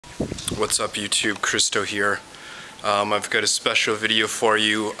What's up YouTube, Kristo here. I've got a special video for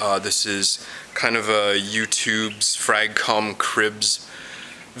you. This is kind of a YouTube's FragCom cribs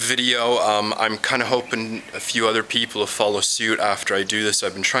video. I'm kind of hoping a few other people will follow suit after I do this.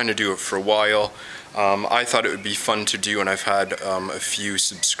 I've been trying to do it for a while. I thought it would be fun to do, and I've had a few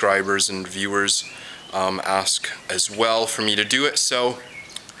subscribers and viewers ask as well for me to do it, so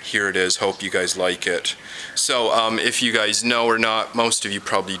here it is. Hope you guys like it. So if you guys know or not, most of you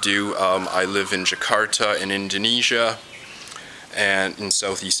probably do, I live in Jakarta in Indonesia and in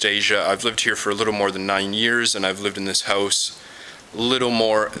Southeast Asia. I've lived here for a little more than 9 years, and I've lived in this house a little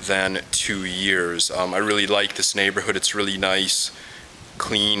more than 2 years. I really like this neighborhood. It's really nice,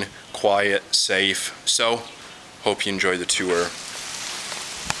 clean, quiet, safe. So hope you enjoy the tour.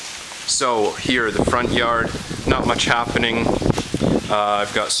 So here, the front yard, not much happening.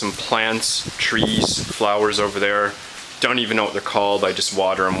 I've got some plants, trees, flowers over there. Don't even know what they're called. I just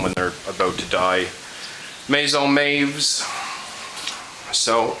water them when they're about to die. Maison Maves.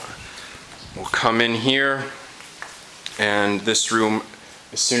 So we'll come in here, and this room,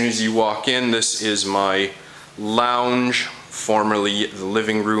 as soon as you walk in, this is my lounge, formerly the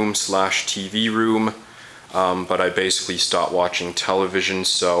living room slash TV room. But I basically stopped watching television,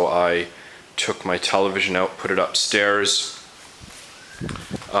 so I took my television out, put it upstairs.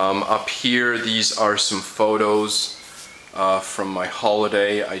 Up here, these are some photos from my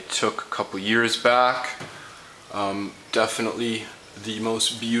holiday I took a couple years back. Definitely the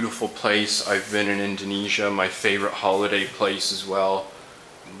most beautiful place I've been in Indonesia, my favorite holiday place as well.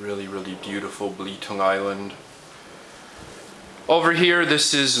 Really, really beautiful, Belitung Island. Over here,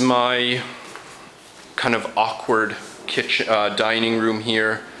 this is my kind of awkward kitchen, dining room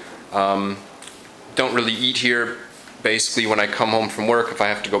here. Don't really eat here. Basically, when I come home from work, if I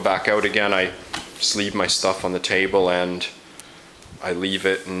have to go back out again, I just leave my stuff on the table and I leave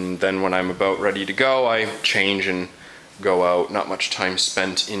it, and then when I'm about ready to go, I change and go out. Not much time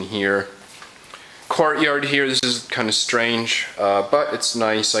spent in here. Courtyard here, this is kind of strange, but it's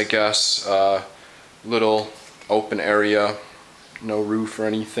nice, I guess. Little open area, no roof or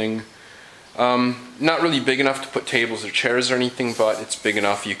anything. Not really big enough to put tables or chairs or anything, but it's big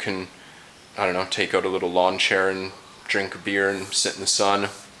enough you can, I don't know, take out a little lawn chair and drink a beer and sit in the sun.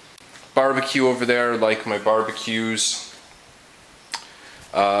 Barbecue over there, like my barbecues.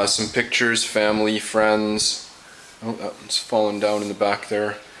 Some pictures, family, friends. Oh, that's fallen down in the back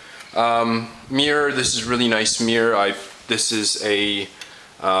there. Mirror, this is a really nice mirror. This is a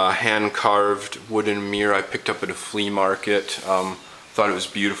hand-carved wooden mirror I picked up at a flea market. Thought it was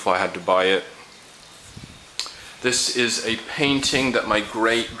beautiful, I had to buy it. This is a painting that my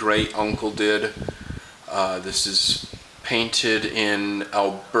great uncle did. This is painted in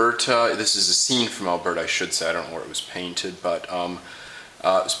Alberta. This is a scene from Alberta, I should say. I don't know where it was painted, but it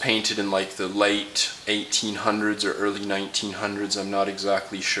was painted in like the late 1800s or early 1900s. I'm not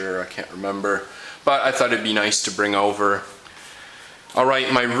exactly sure, I can't remember. But I thought it'd be nice to bring over.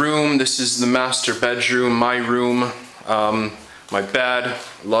 Alright, my room. This is the master bedroom, my room. My bed,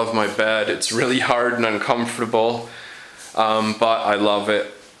 love my bed. It's really hard and uncomfortable, but I love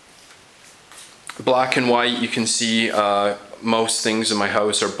it. Black and white, you can see most things in my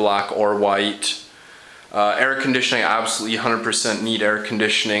house are black or white. Air conditioning, I absolutely 100% need air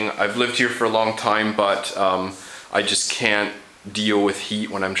conditioning. I've lived here for a long time, but I just can't deal with heat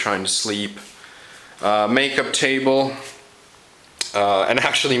when I'm trying to sleep. Makeup table, and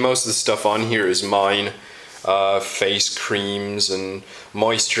actually most of the stuff on here is mine. Face creams and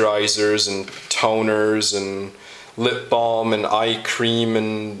moisturizers and toners and lip balm and eye cream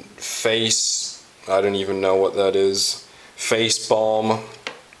and face, I don't even know what that is, face balm.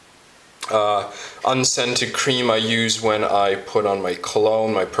 Unscented cream I use when I put on my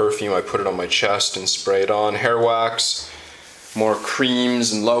cologne, my perfume. I put it on my chest and spray it on. Hair wax, more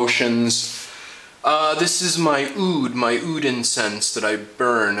creams and lotions. This is my oud incense that I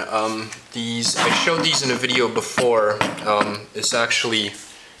burn. I showed these in a video before. It's actually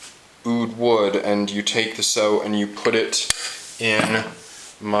oud wood, and you take this out and you put it in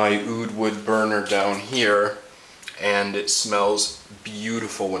my oud wood burner down here, and it smells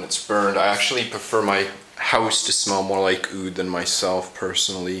beautiful when it's burned. I actually prefer my house to smell more like oud than myself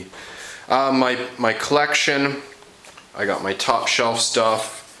personally. My collection, I got my top shelf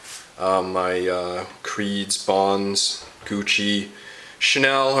stuff. My Creeds, Bonds, Gucci,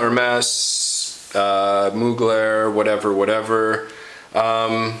 Chanel, Hermes, Mugler, whatever.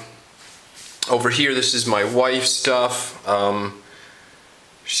 Over here, this is my wife's stuff.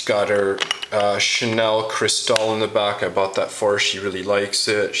 She's got her Chanel Kristo in the back. I bought that for her. She really likes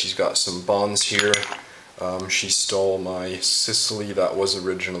it. She's got some Bonds here. She stole my Sicily that was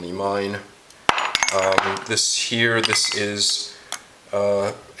originally mine. This is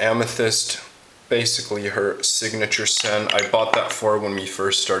Amethyst, basically her signature scent. I bought that for her when we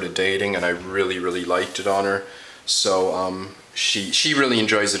first started dating, and I really, really liked it on her. So she really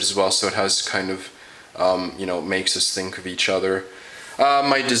enjoys it as well, so it has kind of, you know, makes us think of each other.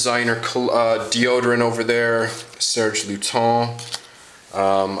 My designer deodorant over there, Serge Luton.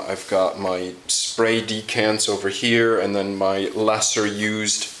 I've got my spray decants over here, and then my lesser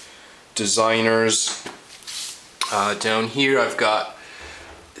used designers. Down here I've got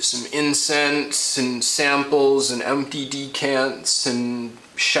some incense and samples and empty decants and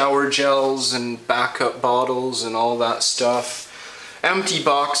shower gels and backup bottles and all that stuff. Empty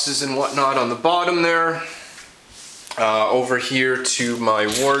boxes and whatnot on the bottom there. Over here to my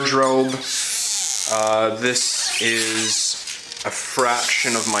wardrobe. This is a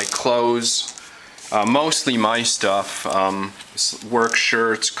fraction of my clothes. Mostly my stuff. Work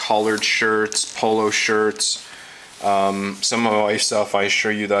shirts, collared shirts, polo shirts. Some of my wife's stuff, I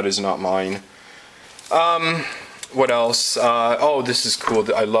assure you that is not mine. What else? Oh, this is cool.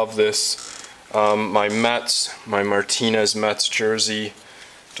 I love this. My Mets, my Martinez Mets jersey.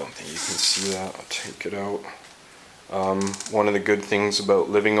 Don't think you can see that. I'll take it out. One of the good things about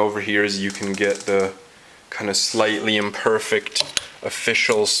living over here is you can get the kind of slightly imperfect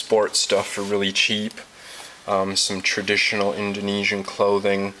official sports stuff for really cheap. Some traditional Indonesian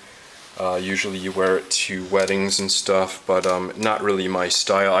clothing. Usually you wear it to weddings and stuff, but not really my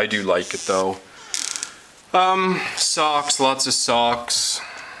style. I do like it though. Socks, lots of socks.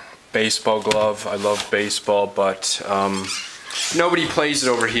 Baseball glove, I love baseball, but nobody plays it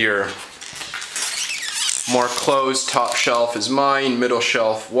over here. More clothes, top shelf is mine, middle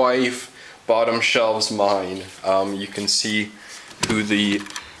shelf wife, bottom shelf's mine. You can see who the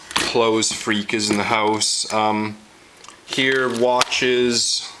clothes freak is in the house. Here,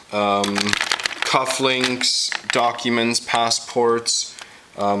 watches, cufflinks, documents, passports.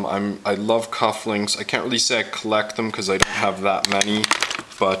 I love cufflinks. I can't really say I collect them because I don't have that many,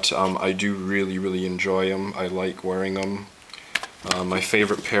 but I do really, really enjoy them. I like wearing them. My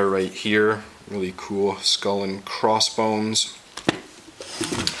favorite pair right here, really cool skull and crossbones.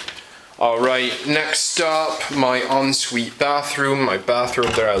 Alright, next up, my ensuite bathroom. My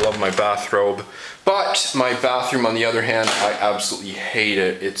bathrobe there, I love my bathrobe. But my bathroom, on the other hand, I absolutely hate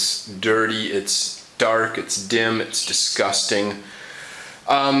it. It's dirty, it's dark, it's dim, it's disgusting.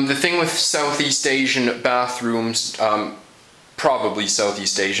 The thing with Southeast Asian bathrooms, probably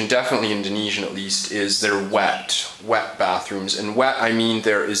Southeast Asian, definitely Indonesian at least, is they're wet bathrooms. And wet, I mean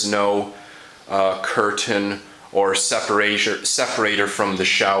there is no curtain or separator from the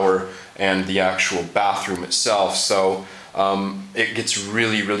shower and the actual bathroom itself. So it gets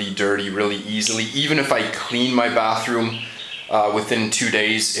really, really dirty really easily. Even if I clean my bathroom, within 2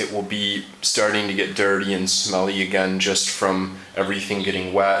 days it will be starting to get dirty and smelly again just from everything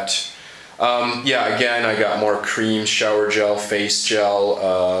getting wet. Yeah, again, I got more cream, shower gel, face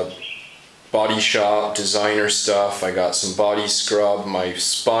gel, Body Shop, designer stuff. I got some body scrub, my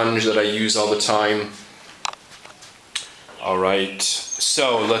sponge that I use all the time. Alright,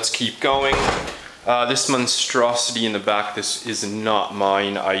 so let's keep going. This monstrosity in the back, this is not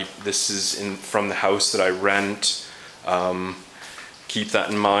mine. This is from the house that I rent. Keep that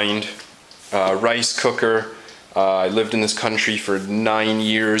in mind. Rice cooker. I lived in this country for 9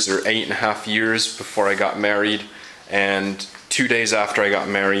 years or 8.5 years before I got married, and 2 days after I got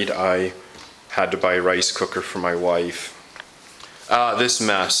married I had to buy a rice cooker for my wife. This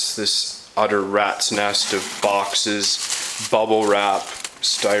mess, this utter rat's nest of boxes, bubble wrap,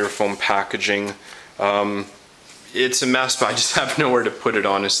 styrofoam packaging. It's a mess, but I just have nowhere to put it,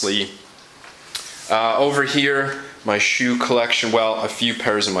 honestly. Over here, my shoe collection. Well, a few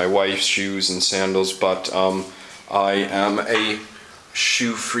pairs of my wife's shoes and sandals, but I am a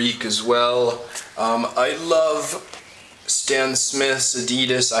shoe freak as well. I love Stan Smith's,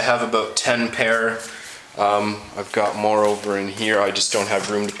 Adidas. I have about 10 pair. I've got more over in here. I just don't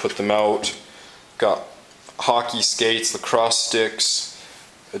have room to put them out. Got hockey skates, lacrosse sticks,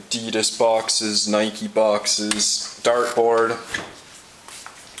 Adidas boxes, Nike boxes, dartboard.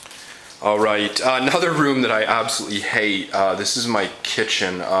 Alright, another room that I absolutely hate. This is my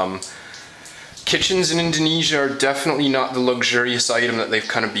kitchen. Kitchens in Indonesia are definitely not the luxurious item that they've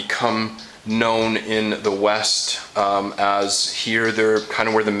kind of become known in the West as. Here they're kind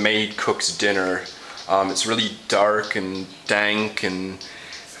of where the maid cooks dinner. It's really dark and dank and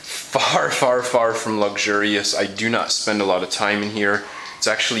far, far, far from luxurious. I do not spend a lot of time in here. It's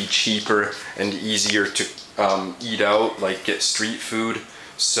actually cheaper and easier to eat out, like get street food.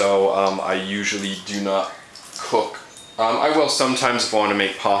 so I usually do not cook. I will sometimes if I want to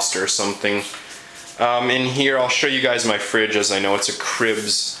make pasta or something. In here, I'll show you guys my fridge, as I know it's a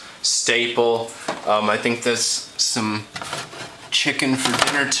Cribs staple. I think there's some chicken for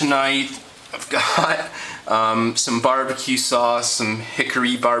dinner tonight. I've got some barbecue sauce, some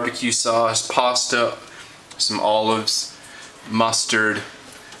hickory barbecue sauce, pasta, some olives, mustard,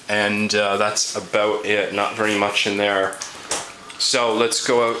 and that's about it. Not very much in there. So let's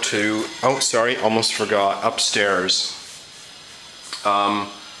go out to, oh sorry, almost forgot, upstairs.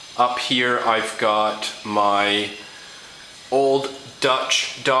 Up here I've got my old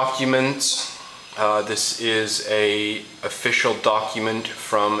Dutch documents. This is a official document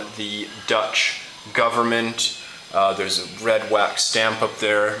from the Dutch government. There's a red wax stamp up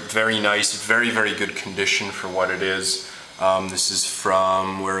there. Very nice, very, very good condition for what it is. This is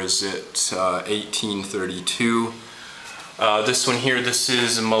from, where is it, 1832. This one here, this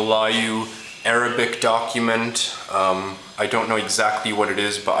is a Malayu Arabic document. I don't know exactly what it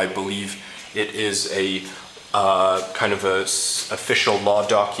is, but I believe it is a kind of a official law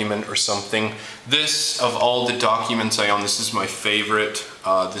document or something. This, of all the documents I own, this is my favorite.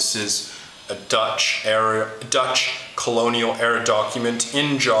 This is a Dutch colonial era document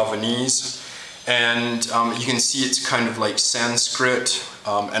in Javanese, and you can see it's kind of like Sanskrit,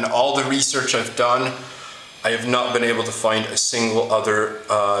 and all the research I've done, I have not been able to find a single other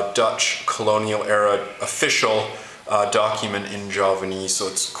Dutch colonial era official document in Javanese, so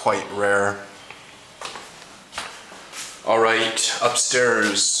it's quite rare. Alright,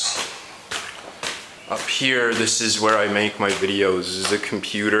 upstairs. Up here, this is where I make my videos. This is a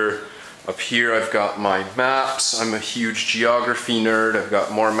computer. Up here I've got my maps. I'm a huge geography nerd. I've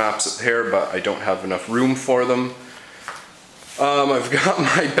got more maps up here, but I don't have enough room for them. I've got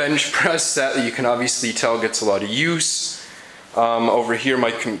my bench press set that you can obviously tell gets a lot of use. Over here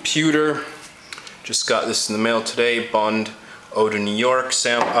my computer. Just got this in the mail today. Bond Eau de New York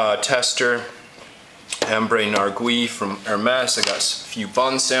tester. Ambre Nargui from Hermes. I got a few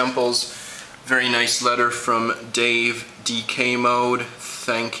Bond samples. Very nice letter from Dave DK Mode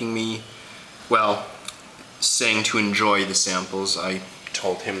thanking me, well, saying to enjoy the samples. I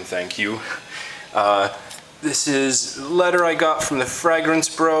told him thank you. This is a letter I got from the Fragrance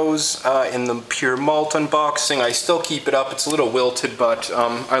Bros in the Pure Malt unboxing. I still keep it up. It's a little wilted, but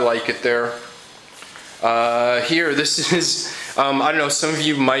I like it there. Here, this is, I don't know, some of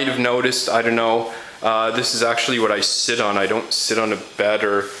you might have noticed, I don't know, this is actually what I sit on. I don't sit on a bed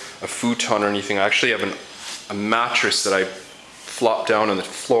or a futon or anything. I actually have a mattress that I flop down on the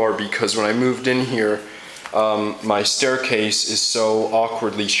floor because when I moved in here, my staircase is so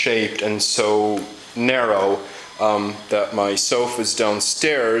awkwardly shaped and so narrow that my sofa's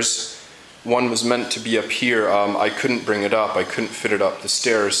downstairs. One was meant to be up here. I couldn't bring it up. I couldn't fit it up the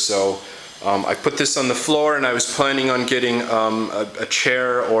stairs, so I put this on the floor, and I was planning on getting a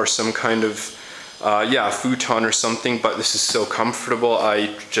chair or some kind of yeah, a futon or something, but this is so comfortable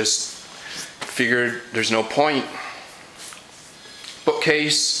I just figured there's no point.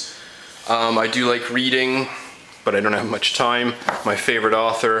 Bookcase. I do like reading, but I don't have much time. My favorite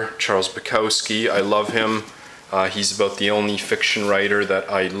author, Charles Bukowski. I love him. He's about the only fiction writer that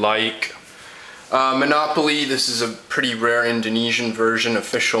I like. Monopoly. This is a pretty rare Indonesian version,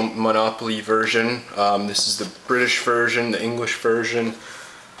 official Monopoly version. This is the British version, the English version.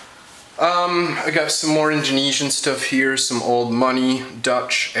 I got some more Indonesian stuff here, some old money,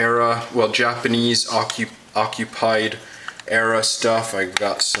 Dutch era, well, Japanese occupied era stuff. I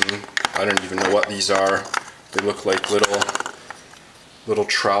got some, I don't even know what these are. They look like little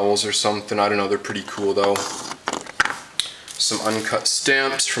trowels or something. I don't know, they're pretty cool though. Some uncut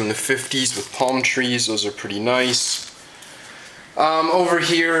stamps from the 50s with palm trees, those are pretty nice. Over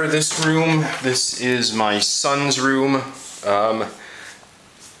here, this room, this is my son's room.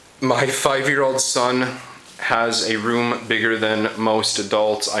 My 5-year-old son has a room bigger than most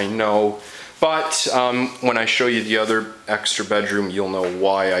adults, I know, but when I show you the other extra bedroom, you'll know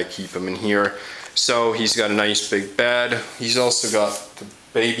why I keep him in here. So he's got a nice big bed. He's also got the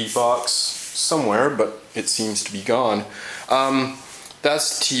baby box somewhere, but it seems to be gone.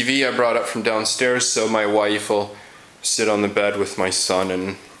 That's the TV I brought up from downstairs, so my wife will sit on the bed with my son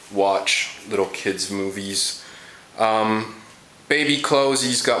and watch little kids' movies. Baby clothes,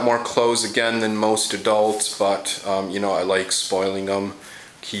 he's got more clothes again than most adults, but you know, I like spoiling them,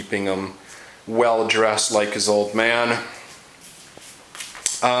 keeping them well dressed like his old man.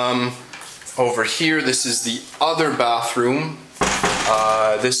 Over here, this is the other bathroom.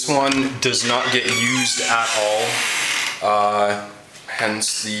 This one does not get used at all,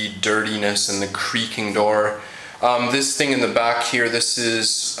 hence the dirtiness and the creaking door. This thing in the back here, this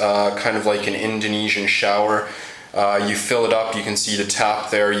is kind of like an Indonesian shower. You fill it up, you can see the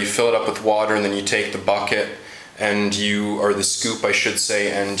tap there, you fill it up with water and then you take the bucket and or the scoop I should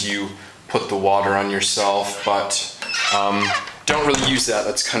say, and you put the water on yourself, but don't really use that.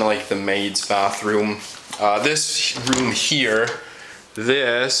 That's kind of like the maid's bathroom. This room here,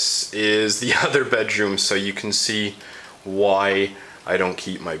 this is the other bedroom, so you can see why I don't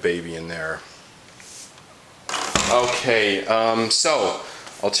keep my baby in there. Okay, so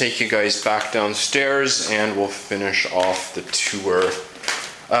I'll take you guys back downstairs and we'll finish off the tour.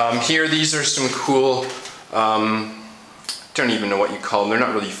 Here, these are some cool, don't even know what you call them. They're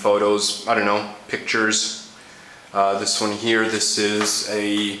not really photos, I don't know, pictures. This one here, this is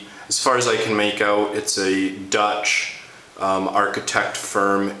as far as I can make out, it's a Dutch architect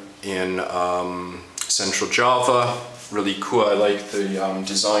firm in Central Java. Really cool, I like the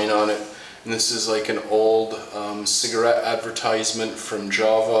design on it. And this is like an old cigarette advertisement from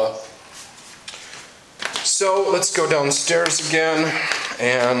Java. So let's go downstairs again,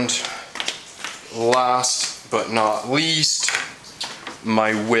 and last but not least,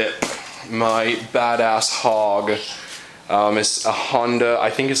 my whip, my badass hog. It's a Honda, I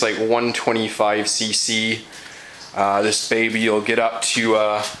think it's like 125cc. This baby will get up to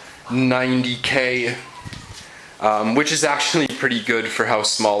 90k. Which is actually pretty good for how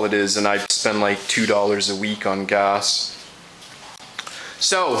small it is, and I spend like $2 a week on gas.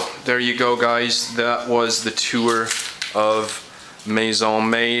 So there you go, guys, that was the tour of Maison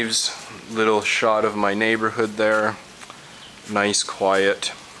Maeve's. Little shot of my neighborhood there. Nice,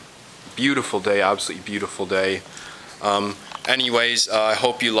 quiet, beautiful day, absolutely beautiful day. Anyways, I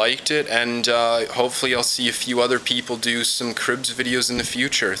hope you liked it, and hopefully I'll see a few other people do some cribs videos in the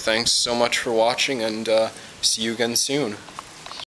future. Thanks so much for watching, and see you again soon.